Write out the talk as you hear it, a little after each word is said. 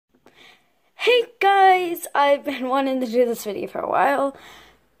Hey guys, I've been wanting to do this video for a while.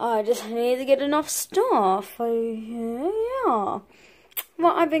 I just need to get enough stuff. Yeah. Well,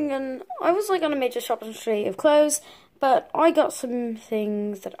 I was like on a major shopping spree of clothes, but I got some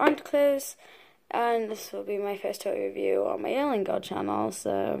things that aren't clothes, and this will be my first toy review on my Yelling God channel,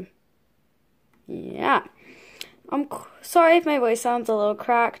 so yeah. I'm sorry if my voice sounds a little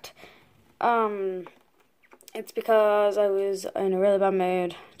cracked. It's because I was in a really bad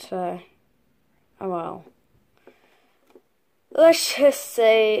mood today. Oh well. Let's just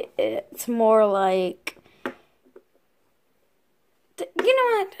say it's more like... You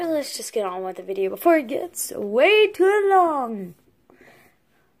know what? Let's just get on with the video before it gets way too long.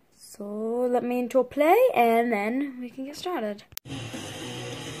 So let me intro play and then we can get started.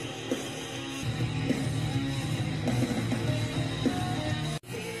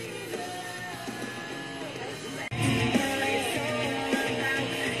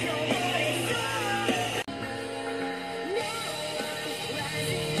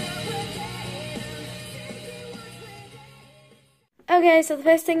 Okay, so the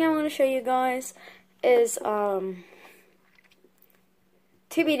first thing I want to show you guys is two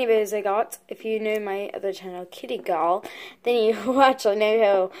Beanie Boos I got. If you know my other channel, Kitty Girl, then you actually know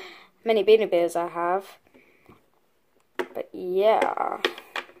how many Beanie Boos I have. But yeah,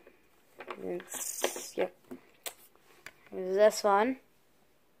 there's this one,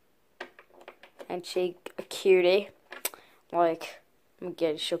 and she a cutie. Like, oh my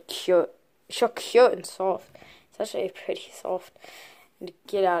god, so cute and soft. It's actually pretty soft. And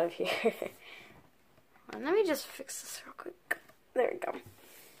get out of here. Let me just fix this real quick. There we go.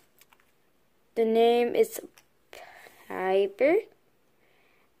 The name is Piper.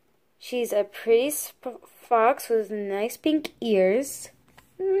 She's a pretty fox with nice pink ears.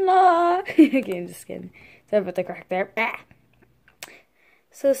 No. Okay, I'm just kidding. Sorry about the crack there.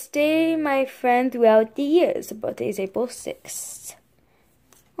 So stay my friend throughout the years. Her birthday is April 6th.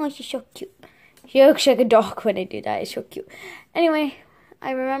 Oh, she's so cute. She looks like a dog when I do that. It's so cute. Anyway,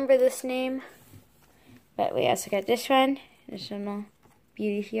 I remember this name. But we also got this one. Additional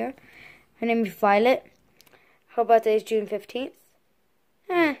beauty here. Her name is Violet. Her birthday is June 15th.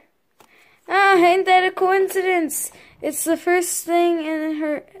 Ain't that a coincidence? It's the first thing in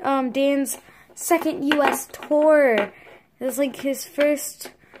her Dan's second U.S. tour. It's like his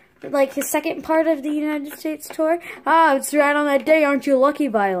first, like his second part of the United States tour. Ah, it's right on that day. Aren't you lucky,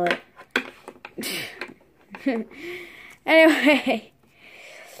 Violet? Anyway.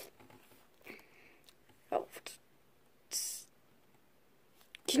 Oh.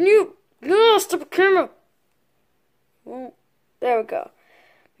 Can you stop the camera? Well, there we go.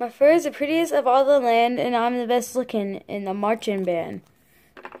 My fur is the prettiest of all the land, and I'm the best looking in the marching band.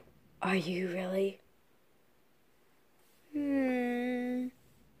 Are you really?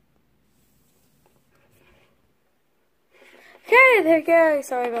 Okay, there you go.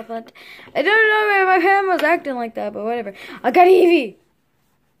 Sorry about that. I don't know why my hand was acting like that, but whatever. I got Eevee.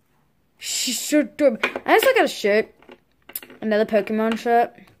 She's so dumb. I also got a shirt. Another Pokemon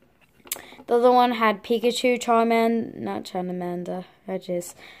shirt. The other one had Pikachu, not Charmander. It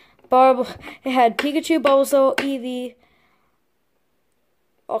had Pikachu, Bulbasaur, Eevee.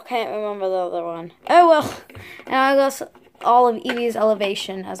 I can't remember the other one. Oh well. And I got all of Eevee's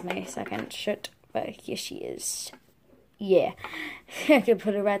Elevation as my second shirt. But here she is. Yeah. I can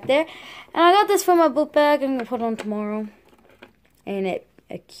put it right there. And I got this from my book bag. I'm going to put it on tomorrow. Ain't it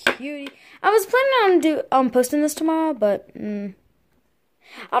a cutie? I was planning on posting this tomorrow, but I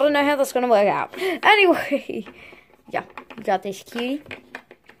don't know how that's going to work out. Anyway. Yeah. Got this cutie.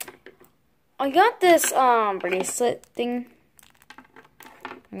 I got this bracelet thing.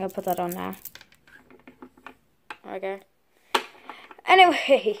 I'm going to put that on now. Okay.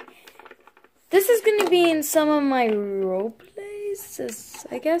 Anyway. This is going to be in some of my role plays,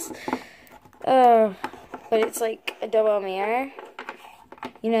 I guess. But it's like a double mirror.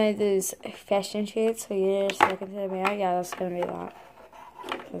 You know those fashion shoots where you just look into the mirror? Yeah, that's going to be that.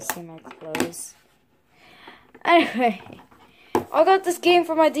 You'll see my clothes. Anyway. I got this game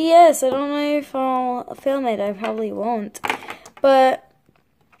for my DS. I don't know if I'll film it. I probably won't. But,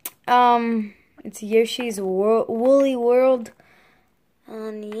 it's Yoshi's Woolly World.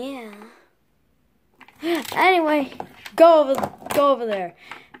 And yeah. Anyway, go over there.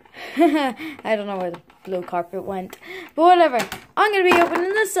 I don't know where the blue carpet went. But whatever. I'm going to be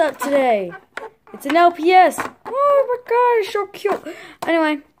opening this up today. It's an LPS. Oh my god, it's so cute.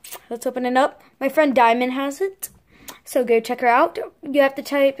 Anyway, let's open it up. My friend Diamond has it. So go check her out. You have to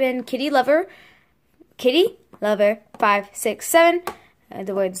type in Kitty Lover 567.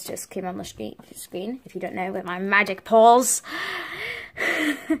 The words just came on the screen if you don't know with my magic paws.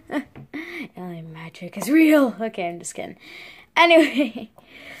 alien magic is real. Okay, I'm just kidding. Anyway,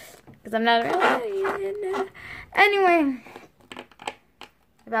 because I'm not a real alien. Anyway,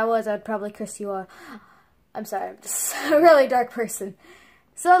 if I was, I'd probably curse you all. I'm sorry, I'm just a really dark person.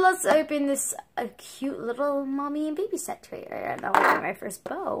 So let's open this cute little mommy and baby set trailer. And I'll open my first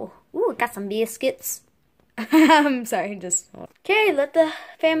bow. Ooh, got some biscuits. I'm sorry, just... Okay, let the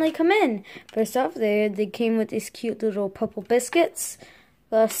family come in. First off, they came with these cute little purple biscuits.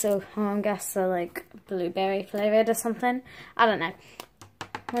 Also, I guess they're like blueberry flavored or something. I don't know.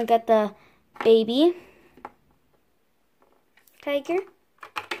 We got the baby tiger.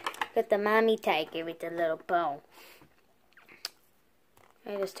 Got the mommy tiger with the little bow.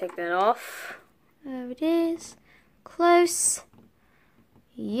 I just take that off. There it is. Close.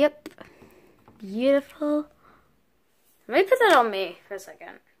 Yep. Beautiful. Let me put that on me for a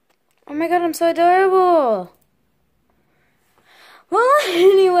second. Oh my god, I'm so adorable. Well,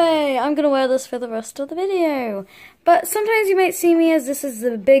 anyway, I'm going to wear this for the rest of the video. But sometimes you might see me as this is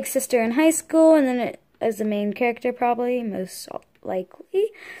the big sister in high school, and then as the main character probably, most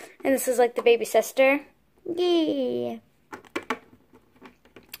likely. And this is like the baby sister. Yeah.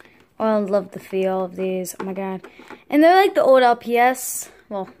 Oh, I love the feel of these. Oh my god. And they're like the old LPS.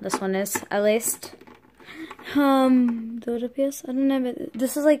 Well, this one is, at least. The old LPS? I don't know, but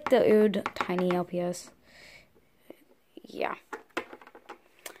this is like the old tiny LPS. Yeah.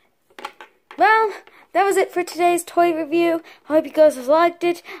 Well, that was it for today's toy review. I hope you guys liked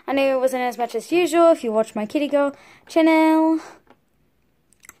it. I know it wasn't as much as usual if you watch my Kitty Girl channel.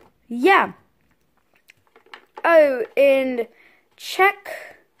 Yeah. Oh, and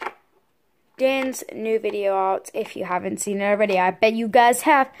check Dan's new video out if you haven't seen it already. I bet you guys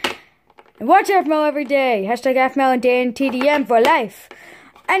have. And watch AFMO every day. Hashtag AFMO and Dan TDM for life.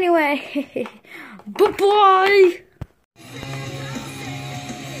 Anyway, bye-bye.